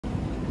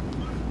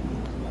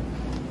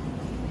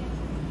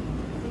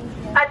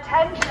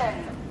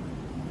Attention,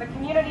 the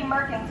community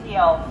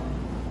mercantile.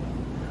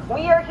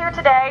 We are here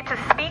today to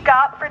speak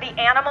up for the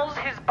animals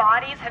whose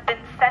bodies have been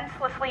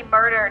senselessly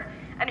murdered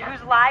and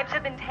whose lives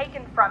have been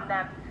taken from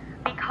them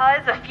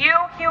because a few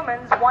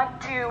humans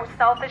want to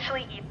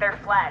selfishly eat their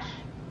flesh.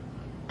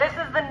 This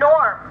is the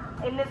norm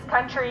in this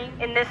country,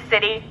 in this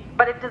city,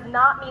 but it does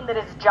not mean that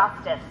it's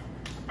justice.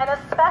 And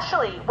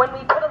especially when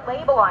we put a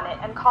label on it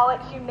and call it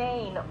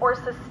humane or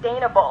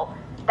sustainable,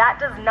 that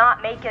does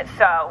not make it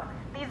so.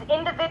 These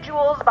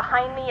individuals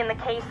behind me in the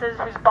cases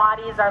whose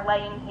bodies are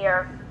laying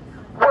here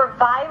were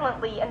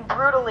violently and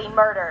brutally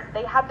murdered.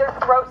 They had their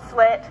throats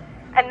slit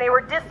and they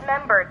were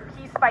dismembered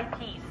piece by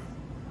piece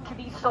to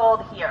be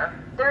sold here.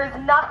 There is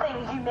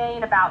nothing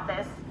humane about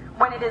this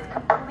when it is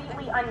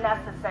completely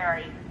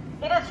unnecessary.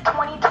 It is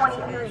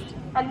 2023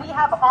 and we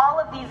have all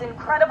of these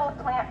incredible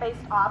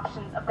plant-based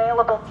options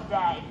available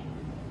today.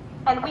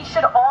 And we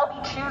should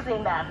all be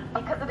choosing them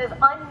because it is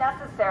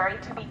unnecessary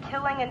to be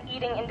killing and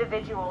eating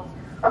individuals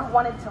who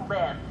wanted to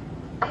live.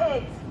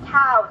 Pigs,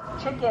 cows,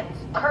 chickens,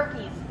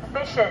 turkeys,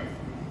 fishes.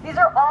 These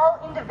are all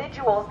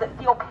individuals that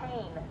feel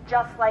pain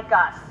just like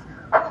us,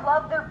 who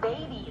love their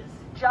babies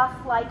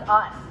just like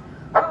us,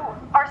 who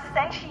are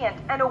sentient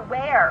and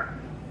aware,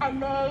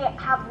 and they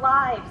have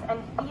lives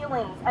and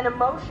feelings and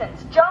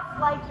emotions just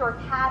like your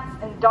cats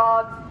and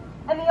dogs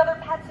and the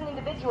other pets and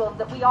individuals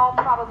that we all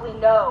probably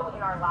know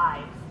in our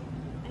lives.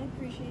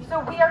 So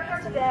we are here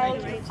today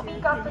to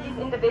speak up for these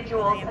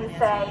individuals and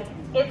say,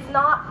 it's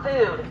not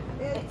food,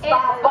 it's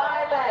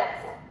violence.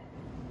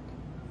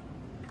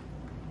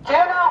 Do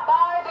not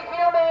buy the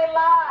humane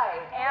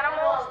life.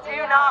 Animals do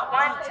not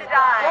want to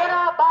die. Do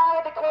not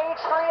buy the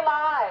cage-free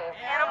life.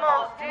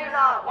 Animals do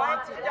not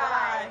want to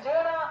die. Do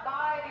not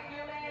buy the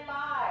humane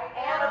life.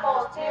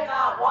 Animals do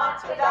not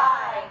want to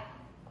die.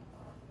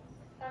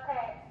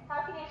 Okay,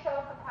 how can you show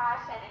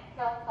compassion and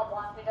kill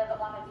someone who doesn't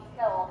want to be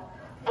killed?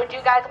 Would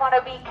you guys want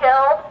to be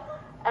killed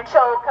and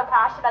show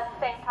compassion at the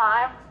same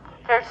time?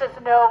 There's just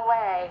no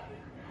way.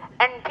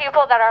 And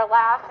people that are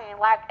laughing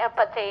lack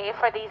empathy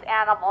for these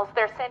animals.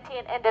 They're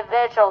sentient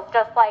individuals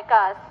just like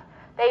us.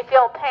 They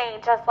feel pain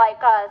just like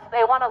us.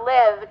 They want to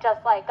live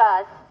just like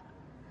us.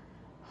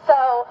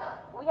 So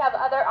we have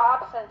other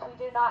options. We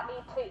do not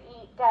need to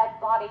eat dead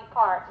body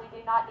parts. We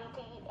do not need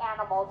to eat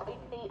animals. We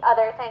can eat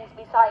other things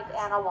besides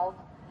animals.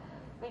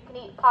 We can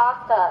eat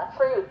pasta,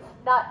 fruits,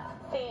 nuts,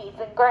 seeds,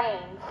 and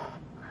grains.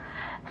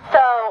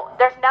 So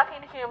there's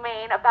nothing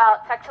humane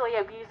about sexually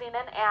abusing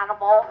an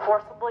animal,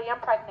 forcibly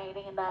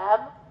impregnating them,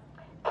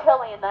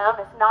 killing them.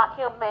 It's not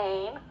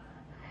humane.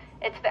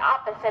 It's the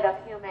opposite of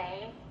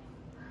humane.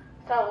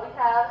 So we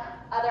have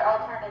other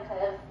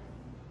alternatives.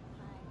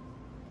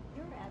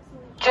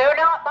 Do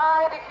not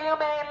buy the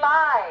humane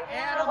life.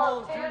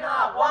 Animals do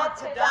not want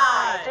to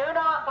die. Do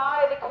not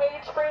buy the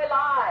cage-free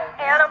life.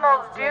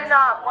 Animals do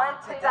not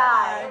want to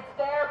die. It's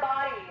their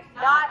bodies,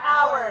 Not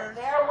ours.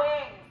 their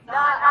wings,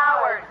 Not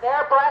ours.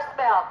 their breast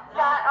milk,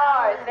 Not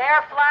ours.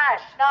 Their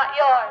flesh. Not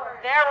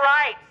yours. Their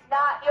rights.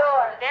 Not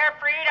yours. Their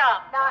freedom.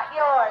 Not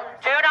yours.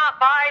 Do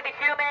not buy the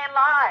humane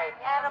life.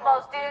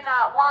 Animals do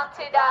not want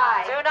to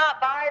die. Do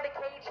not buy the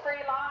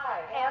cage-free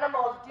life.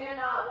 Animals do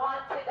not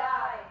want to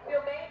die.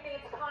 Humane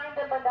means kind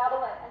and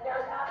benevolent, and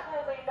there is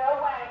absolutely no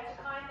way to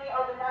kindly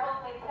or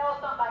benevolently kill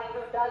somebody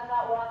who does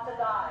not want to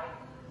die.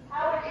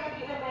 How would you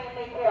be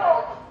humanely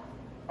killed?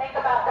 Think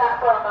about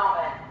that for a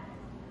moment.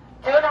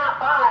 Do not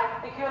buy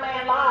the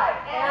humane life.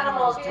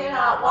 Animals do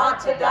not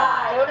want to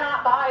die. Do not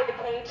buy the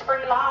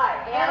cage-free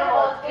life.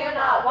 Animals do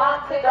not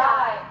want to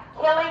die.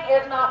 Killing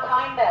is not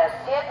kindness.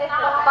 It's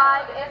not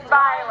life, it's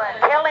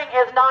Violence. Killing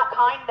is not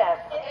kindness.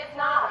 It's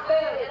not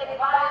food, it's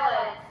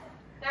violence.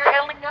 There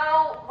is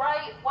no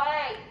right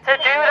way. To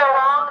do the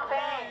wrong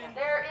thing.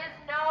 There is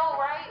no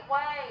right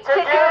way. To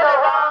do the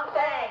wrong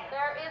thing.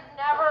 There is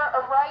never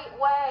a right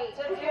way.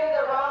 To do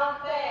the wrong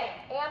thing.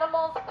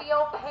 Animals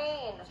feel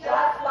pain.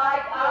 Just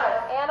like us.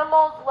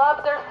 Animals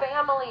love their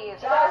families.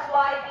 Just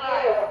like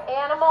you.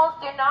 Animals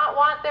do not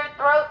want their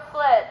throats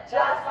slit.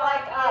 Just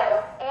like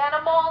us.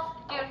 Animals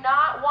do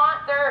not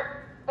want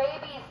their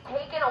babies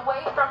taken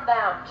away from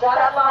them.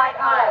 Just like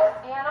us.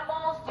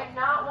 Animals do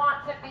not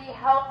want to be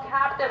held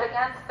captive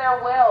against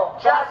their will.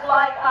 Just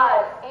like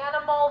us.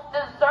 Animals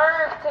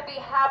deserve to be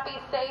happy,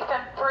 safe,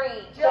 and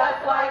free.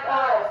 Just like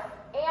us.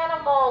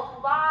 Animals'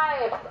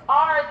 lives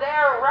are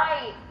their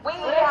right. We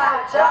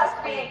have just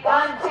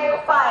begun to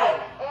fight.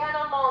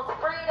 Animals'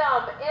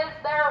 freedom is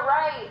their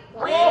right.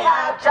 We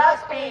have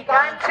just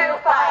begun to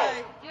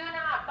fight. Do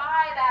not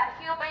buy that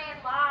humane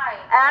lie.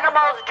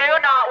 Animals do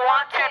not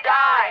want to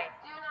die.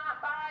 Do not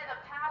buy the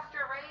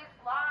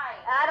pasture-raised lie.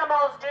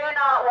 Animals do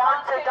not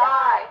want to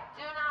die.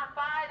 Do not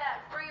buy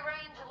that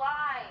free-range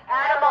lie.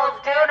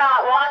 Animals do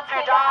not want to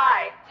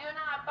die. Do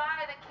not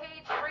buy the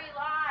cage-free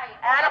lie.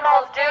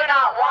 Animals do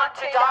not want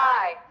to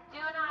die. Do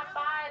not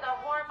buy the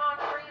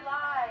hormone-free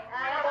lie.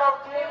 Animals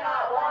do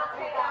not want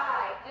to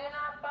die. Do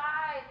not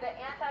buy the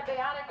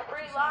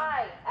antibiotic-free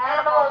lie.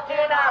 Animals do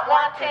not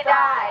want to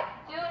die.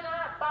 Do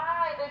not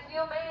buy the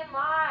humane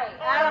lie.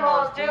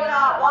 Animals do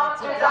not want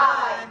to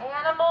die.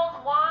 Animals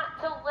want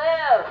to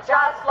live.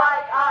 just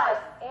like us,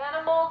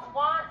 Animals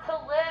want to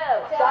live.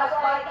 just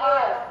like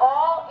us,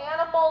 All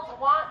animals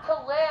want to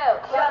live.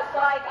 just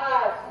like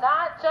us.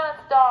 Not just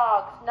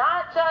dogs,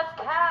 not just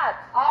cats.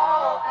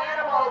 All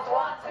animals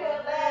want to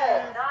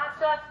live. Not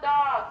just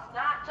dogs,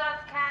 not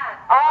just cats.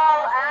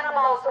 All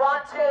animals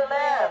want to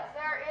live.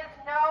 There is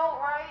no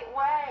right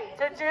way.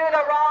 To do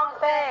the wrong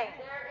thing.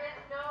 There is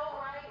no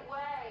right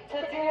way. To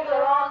do the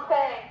wrong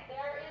thing.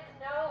 There is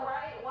no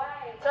right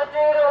way. To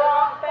do the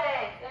wrong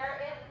thing. There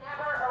is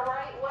never a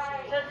right way.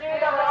 To do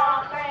the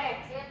wrong thing.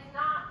 It's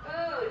not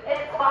food.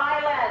 It's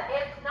violent.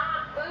 It's not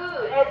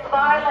food. It's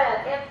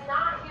violent. It's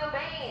not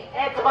humane.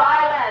 It's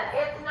violent.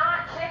 It's not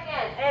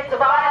chicken. It's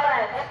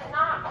violent. It's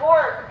not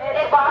pork.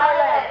 It's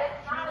violent.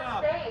 It's not a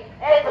steak.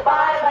 It's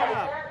violent.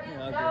 There is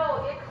no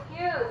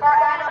excuse. For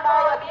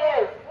animal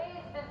abuse.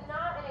 Taste is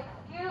not an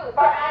excuse.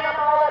 For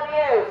animal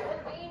abuse.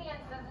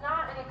 Convenience is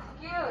not an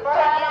excuse. For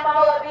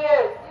animal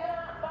abuse. Do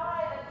not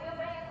buy the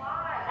humane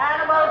lie.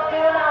 Animals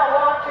do not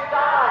want to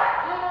die.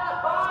 Do not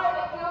buy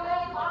the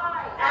humane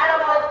lie.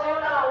 Animals do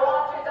not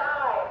want to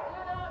die.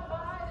 Do not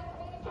buy the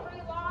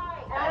cage-free lie.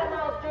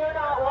 Animals do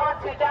not want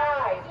to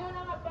die. Do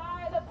not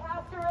buy the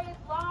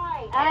pasture-raised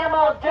lie.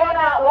 Animals do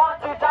not want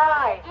to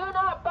die. Do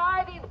not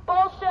buy these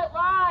bullshit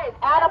lies.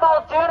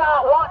 Animals do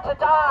not want to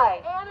die.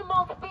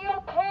 Animals feel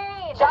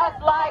pain. Just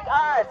like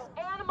us.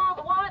 Animals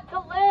want to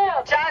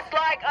live. Just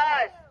like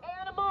us.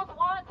 Animals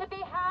want to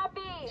be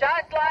happy.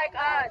 Just like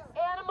us.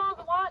 Animals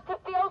want to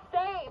feel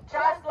safe.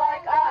 Just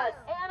like us.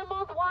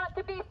 Animals want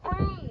to be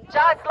free.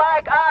 Just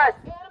like us.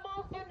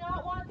 Animals do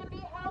not want to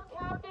be held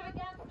captive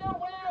against their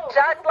will.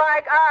 Just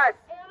like us.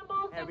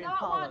 Animals do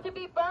not want to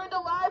be burned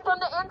alive from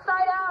the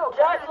inside out.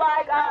 Just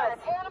like us.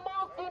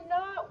 Animals do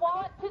not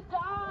want to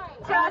die.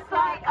 Just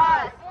like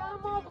us.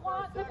 Animals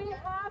want to be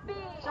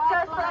happy.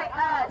 Just like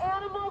us.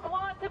 Animals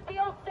want to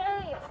feel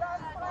safe.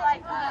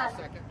 Like us.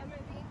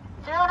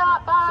 Do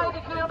not buy the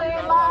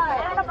humane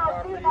lie.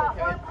 Animals do not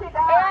want to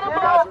die.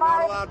 You guys are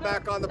not allowed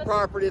back on the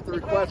property at the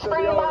request of the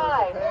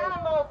owners, okay?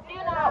 Animals do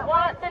not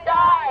want to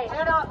die.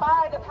 Do not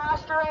buy the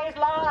pasture-raised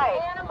lie.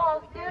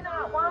 Animals do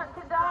not want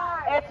to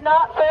die. It's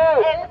not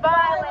food. It's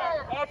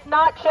violent. It's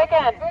not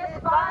chicken.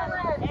 It's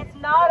violent. It's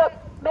not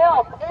a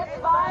milk.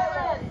 It's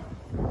violent.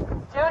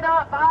 Do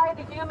not buy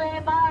the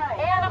humane lie.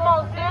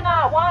 Animals do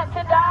not want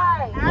to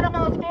die.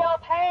 Animals feel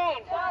pain.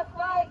 Just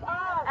like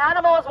us.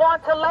 Animals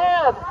want to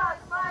live.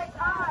 Just like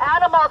us.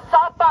 Animals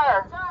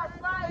suffer.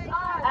 Just like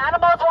us.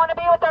 Animals want to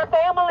be with their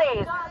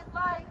families. Just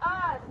like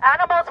us.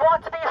 Animals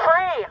want to be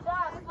free.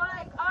 Just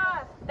like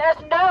us.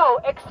 There's no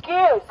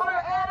excuse For